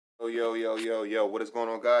Yo, what is going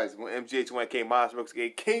on, guys? MGH1K Monster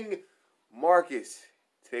King Marcus.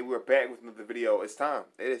 Today we're back with another video. It's time.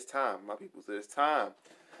 It is time, my peoples. It is time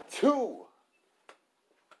to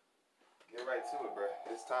get right to it, bro.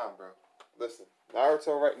 It's time, bro. Listen,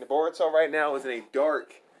 Boruto right now is in a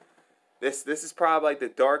dark. This is probably like the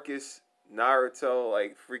darkest Naruto,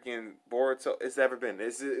 like freaking Boruto it's ever been.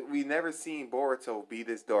 We never seen Boruto be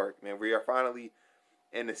this dark, man. We are finally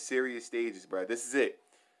in the serious stages, bro. This is it.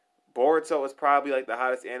 Boruto is probably like the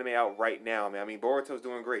hottest anime out right now, man. I mean, Boruto's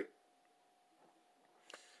doing great.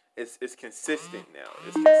 It's consistent now.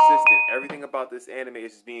 It's consistent. Everything about this anime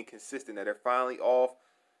is just being consistent. That they're finally off,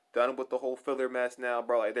 done with the whole filler mess now,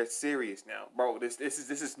 bro. Like they're serious now, bro. This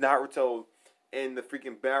is Naruto in the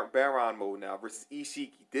freaking Baryon mode now versus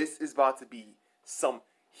Isshiki. This is about to be some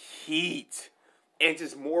heat and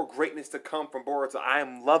just more greatness to come from Boruto. I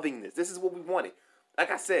am loving this. This is what we wanted. Like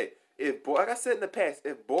I said in the past,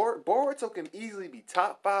 if Boruto can easily be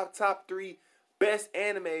top 5, top 3 best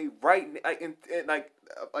anime right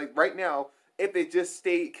right now, if it just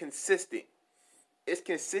stayed consistent. It's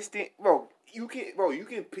consistent, bro.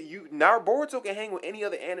 Now Boruto can hang with any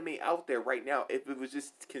other anime out there right now if it was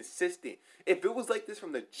just consistent. If it was like this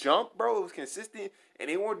from the jump, bro, it was consistent and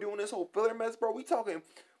they weren't doing this whole filler mess, bro.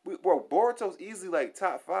 Boruto's easily like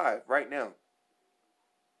top 5 right now.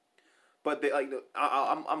 But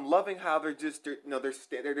I'm loving how they're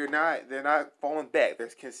not falling back. They're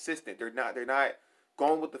consistent. They're not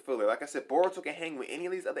going with the filler. Like I said, Boruto can hang with any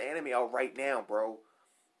of these other anime out right now, bro.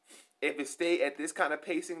 If it stayed at this kind of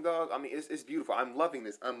pacing, dog, I mean, it's beautiful. I'm loving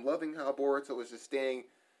this. I'm loving how Boruto is just staying.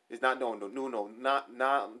 Is not doing not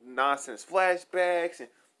nonsense flashbacks, and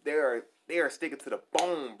they are sticking to the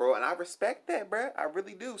bone, bro. And I respect that, bro. I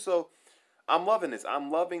really do. So I'm loving this. I'm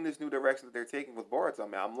loving this new direction that they're taking with Boruto,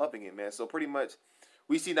 man. I'm loving it, man. So pretty much,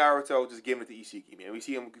 we see Naruto just giving it to Isshiki, man. We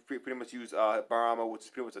see him pretty much use Barama, which is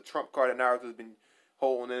pretty much a trump card that Naruto's been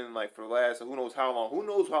holding in like for the last who knows how long. Who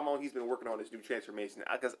knows how long he's been working on this new transformation?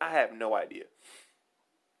 Because I have no idea.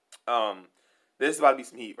 This is about to be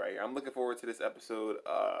some heat right here. I'm looking forward to this episode.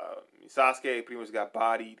 Sasuke pretty much got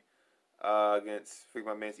bodied against freaking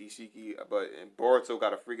my man's Isshiki, and Boruto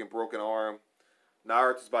got a freaking broken arm.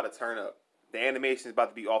 Naruto's about to turn up. The animation is about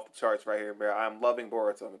to be off the charts right here, bro. I'm loving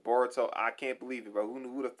Boruto. Boruto, I can't believe it, bro. Who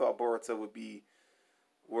would have thought Boruto would be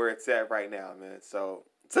where it's at right now, man? So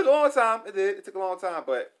it took a long time. It did. It took a long time,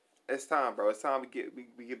 but it's time, bro. It's time we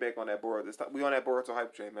get back on that Boruto. We on that Boruto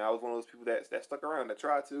hype train, man. I was one of those people that stuck around, that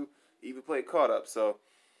tried to even play caught up. So,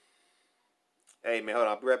 hey, man, hold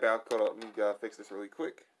on. I'll be right back. Caught up. Let me gotta fix this really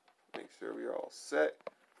quick. Make sure we're all set.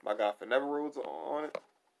 My guy for Never Roads on it.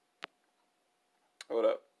 Hold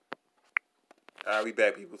up. All right, we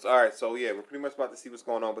back, people. All right, so yeah, we're pretty much about to see what's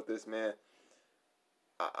going on with this, man.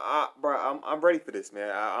 Bro, I'm ready for this,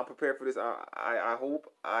 man. I'm prepared for this. I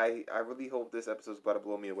really hope this episode's about to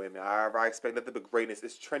blow me away, man. I expect nothing but greatness.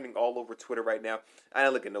 It's trending all over Twitter right now. I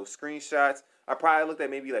didn't look at no screenshots. I probably looked at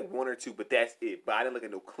maybe like 1 or 2, but that's it. But I didn't look at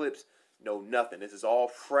no clips, no nothing. This is all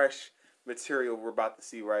fresh material we're about to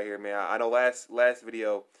see right here, man. I know last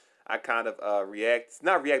video I kind of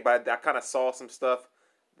not react, but I kind of saw some stuff.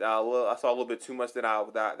 I saw a little bit too much that I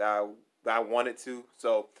wanted to.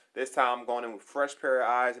 So this time I'm going in with fresh pair of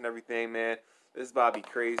eyes and everything, man. This is about to be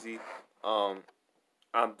crazy. I'm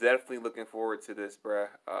definitely looking forward to this, bruh.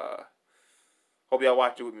 Hope y'all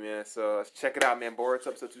watch it with me, man. So let's check it out, man. Boruto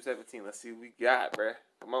episode 217. Let's see what we got, bruh.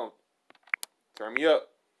 Come on. Turn me up.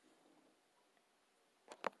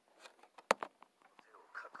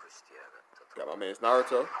 Got my man's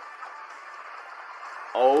Naruto.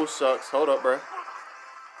 Oh, shucks. Hold up, bruh.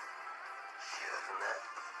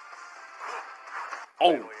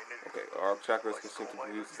 Oh, okay. Our chakras consume to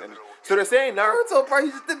produce this energy. So they're saying Naruto, bro,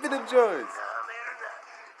 he's just dipping them joints.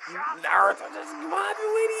 Naruto just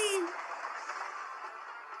vibing with him.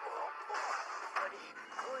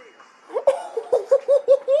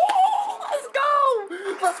 Let's go.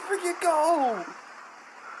 Let's freaking go.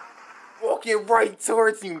 Walking right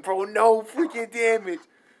towards him, bro. No freaking damage.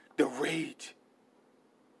 The rage.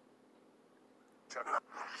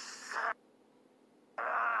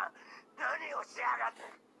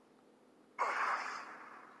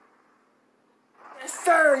 Yes,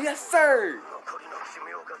 sir. Yes, sir.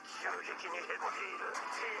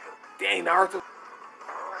 Dang, Naruto.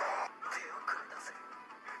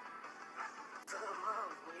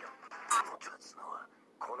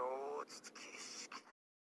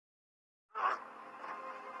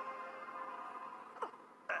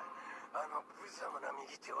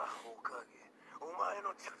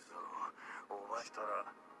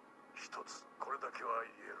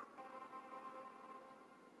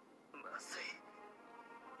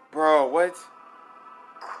 Bro, what?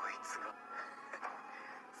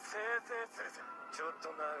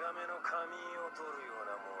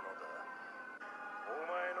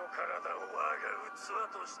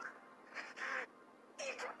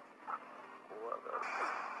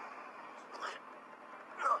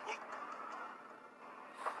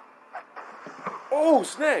 Oh,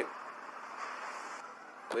 snap.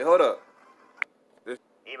 Wait, hold up.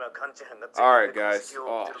 Alright, guys.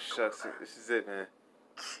 Oh, shucks. This is it, man.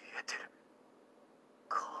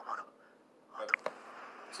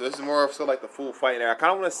 So this is more of like the full fight now. I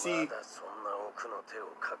kind of want to see.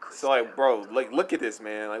 So like, bro, like look at this,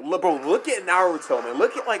 man. Like, look, bro, look at Naruto, man.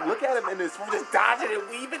 Look at him in this, just dodging and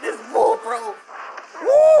weaving this move, bro.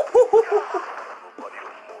 Woo!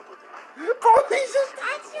 Bro, he's just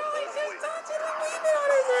dodging and weaving on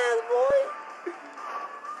his ass, boy.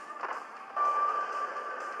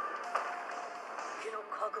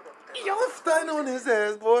 Y'all stunning on his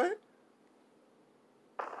ass, boy.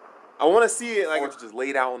 I want to see it like it's just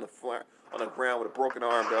laid out on the floor, on the ground with a broken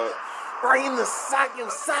arm, dog. Right in the sock, yo,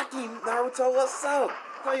 Saki, Naruto, what's up?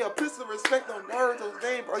 Tell you, put some respect on Naruto's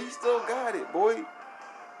name, bro. You still got it, boy.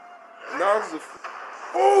 Naruto's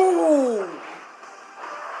a... Ooh!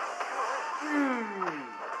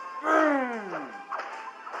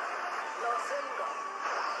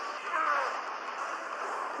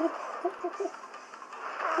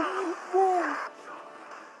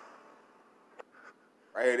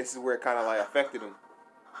 Right here, this is where it kind of like affected him.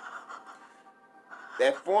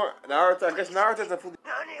 That form, Naruto, I guess Naruto's a fully...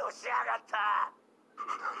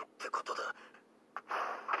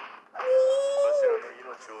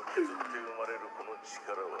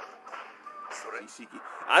 Isshiki.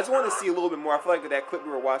 I just want to see a little bit more. I feel like that clip we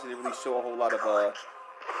were watching didn't really show a whole lot of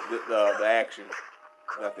the action.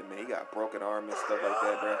 Nothing, man. He got broken arm and stuff like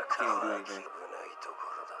that, bro. Can't even do anything.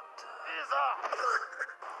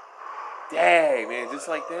 Dang, man, just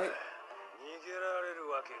like that.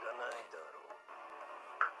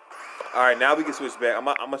 All right, now we can switch back. I'm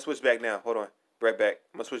gonna switch back now. Hold on, right back.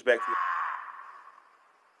 I'm gonna switch back to.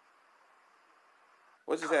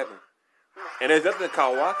 What's just happening? And there's nothing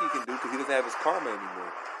Kawaki can do because he doesn't have his karma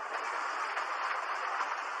anymore.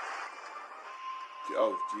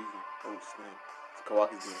 Oh, Jesus. Oh, snap.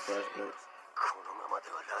 Kawaki's doing flashbacks.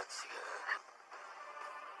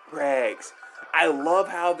 Rags. I love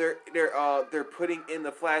how they're putting in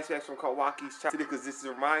the flashbacks from Kawaki's childhood because this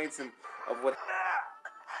reminds him of what.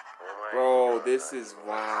 Bro, this is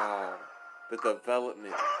wow. The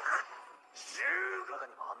development.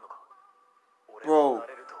 Bro,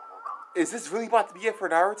 is this really about to be it for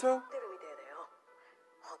Naruto?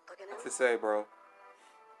 What to say, bro?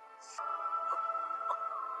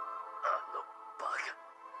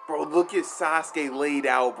 Bro, look at Sasuke laid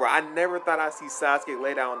out, bro. I never thought I'd see Sasuke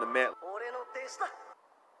laid out on the mat.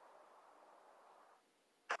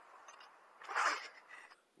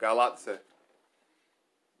 Got a lot to say.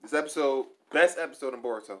 This episode, best episode in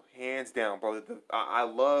Boruto, hands down, bro. I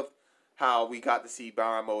love how we got to see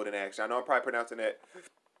Baryon mode in action. I know I'm probably pronouncing that,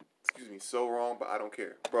 excuse me, so wrong, but I don't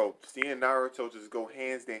care. Bro, seeing Naruto just go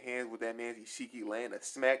hands to hands with that man's Isshiki laying a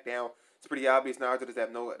smackdown. It's pretty obvious Naruto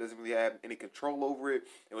doesn't really have any control over it.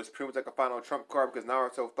 It was pretty much like a final trump card because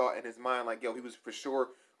Naruto thought in his mind like, yo, he was for sure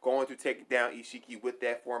going to take down Isshiki with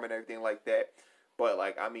that form and everything like that. But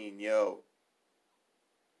like, I mean, yo,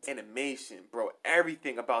 animation, bro,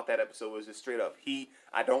 everything about that episode was just straight up heat.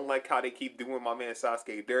 I don't like how they keep doing my man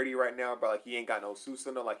Sasuke dirty right now, bro. Like, he ain't got no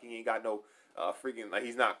Susanoo, like he ain't got no freaking, like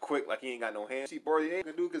he's not quick, like he ain't got no hands. See, bro, he ain't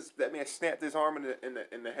gonna do because that man snapped his arm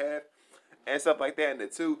in the half and stuff like that in the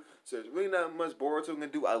two. So there's really not much Boruto can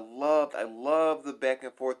do. I love the back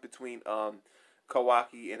and forth between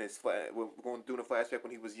Kawaki and his going through the flashback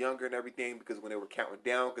when he was younger and everything, because when they were counting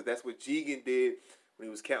down, because that's what Jigen did when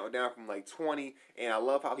he was counting down from like 20. And I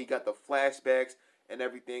love how he got the flashbacks and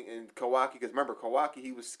everything. And Kawaki, because remember Kawaki,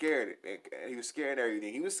 he was scared and he was scared and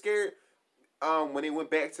everything. He was scared when they went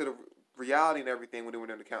back to the reality and everything when they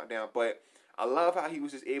went on the countdown. But I love how he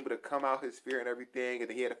was just able to come out his fear and everything, and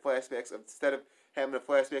then he had the flashbacks instead of having the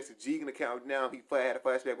flashbacks of Jigen to count down. He had a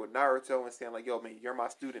flashback with Naruto and saying like, "Yo, man, you're my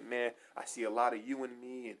student, man. I see a lot of you in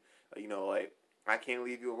me, and you know, like I can't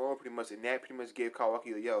leave you alone." Pretty much, and that pretty much gave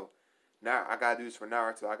Kawaki like, "Yo, now I gotta do this for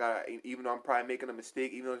Naruto. I gotta, even though I'm probably making a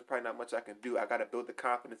mistake, even though there's probably not much I can do, I gotta build the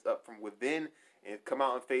confidence up from within and come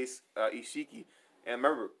out and face Isshiki." And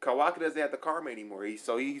remember, Kawaki doesn't have the karma anymore. He's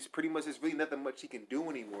pretty much, there's really nothing much he can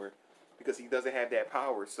do anymore because he doesn't have that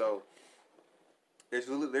power. So there's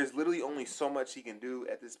literally only so much he can do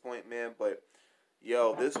at this point, man. But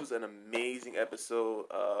yo, this was an amazing episode.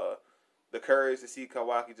 the courage to see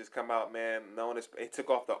Kawaki just come out, man. Knowing it took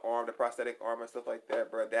off the arm, the prosthetic arm and stuff like that,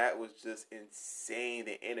 bro. That was just insane.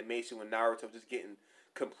 The animation with Naruto just getting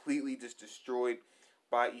completely just destroyed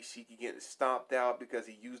by Isshiki, getting stomped out because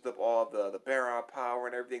he used up all the Baryon power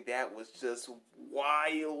and everything. That was just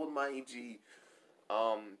wild, my G.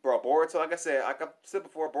 Bro, Boruto, like I said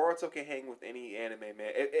before, Boruto can hang with any anime,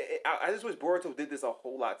 man. I just wish Boruto did this a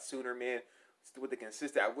whole lot sooner, man. With the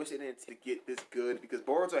consistent, I wish it didn't to get this good because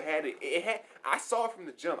Boruto had it. I saw it from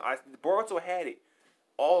the jump. Boruto had it.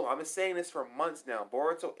 I've been saying this for months now.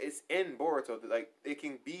 Boruto is in Boruto. Like it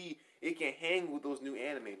can hang with those new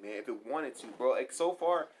anime, man, if it wanted to, bro. Like so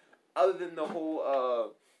far, other than the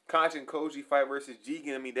whole Kashin Koji fight versus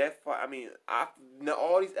Jigen, I mean that fight. I mean,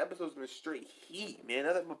 all these episodes have been straight heat, man.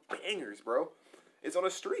 Nothing but bangers, bro. It's on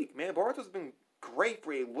a streak, man. Boruto's been great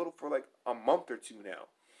for like a month or two now.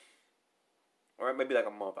 Or maybe like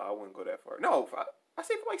a month. I wouldn't go that far. No, I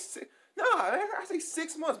say for like 6. No, I say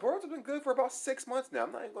 6 months. Boruto's been good for about 6 months now.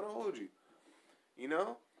 I'm not even gonna hold you. You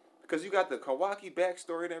know, because you got the Kawaki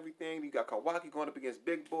backstory and everything. You got Kawaki going up against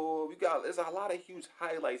Big Bull. There's a lot of huge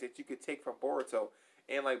highlights that you could take from Boruto.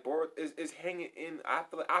 And like Boruto is hanging in. I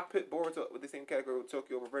feel like I put Boruto with the same category with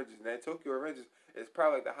Tokyo Revengers. And that Tokyo Revengers is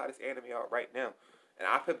probably like the hottest anime out right now. And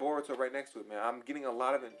I put Boruto right next to it, man. I'm getting a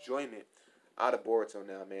lot of enjoyment out of Boruto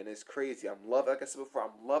now, man. It's crazy. Like I said before,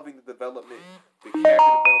 I'm loving the development, the character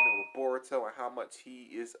development with Boruto and how much he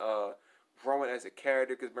is growing as a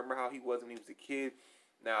character. Because remember how he was when he was a kid.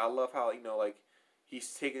 Now I love how like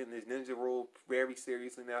he's taking his ninja role very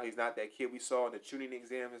seriously now. He's not that kid we saw in the tuning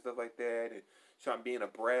exam and stuff like that, and trying being a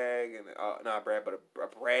brag and not a brag, but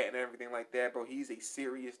a brat and everything like that, bro. He's a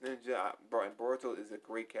serious ninja, bro. And Boruto is a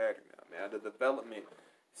great character now, man. The development.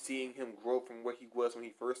 Seeing him grow from what he was when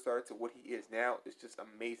he first started to what he is now is just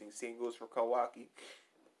amazing. Same goes for Kawaki.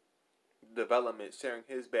 Development, sharing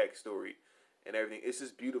his backstory and everything. It's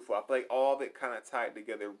just beautiful. I feel like all of it kind of tied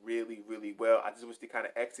together really, really well. I just wish they kind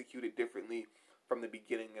of executed differently from the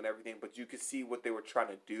beginning and everything. But you could see what they were trying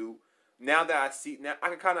to do. Now I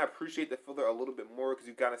can kind of appreciate the filler a little bit more because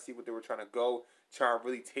you kind of see what they were trying to go. Trying to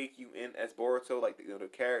really take you in as Boruto, like the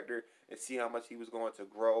character, and see how much he was going to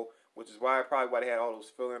grow. Which is why they had all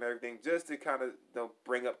those filler and everything, just to kind of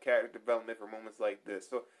bring up character development for moments like this.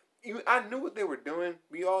 So I knew what they were doing.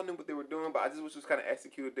 We all knew what they were doing, but I just wish it was kind of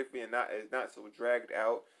executed differently and not so dragged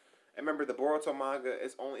out. And remember, the Boruto manga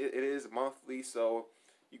it is monthly, so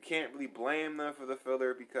you can't really blame them for the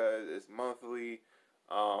filler because it's monthly.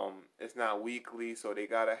 It's not weekly, so they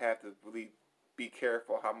have to really be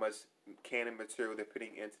careful how much canon material they're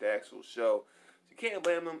putting into the actual show. You can't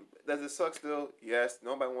blame them. Does it suck still? Yes.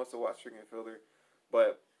 Nobody wants to watch freaking filler.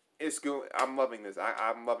 But it's good. I'm loving this.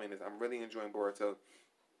 I'm loving this. I'm really enjoying Boruto.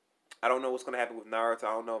 I don't know what's going to happen with Naruto.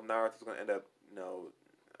 I don't know if Naruto's going to end up... No.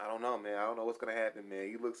 I don't know, man. I don't know what's going to happen, man.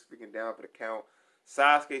 He looks freaking down for the count.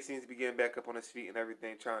 Sasuke seems to be getting back up on his feet and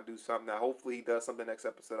everything, trying to do something. Now, hopefully he does something next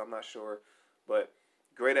episode. I'm not sure. But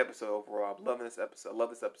great episode overall. I'm loving this episode. I love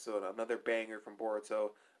this episode. Another banger from Boruto.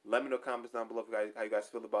 Let me know comments down below how you guys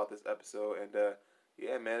feel about this episode. And,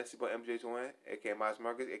 yeah, man, it's your boy MJ21, a.k.a. Miles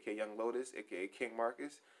Marcus, a.k.a. Young Lotus, a.k.a. King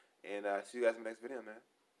Marcus. And see you guys in the next video, man.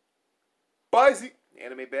 Bye, Z.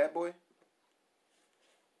 Anime bad boy.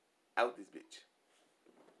 Out this bitch.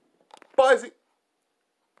 Bye, Z.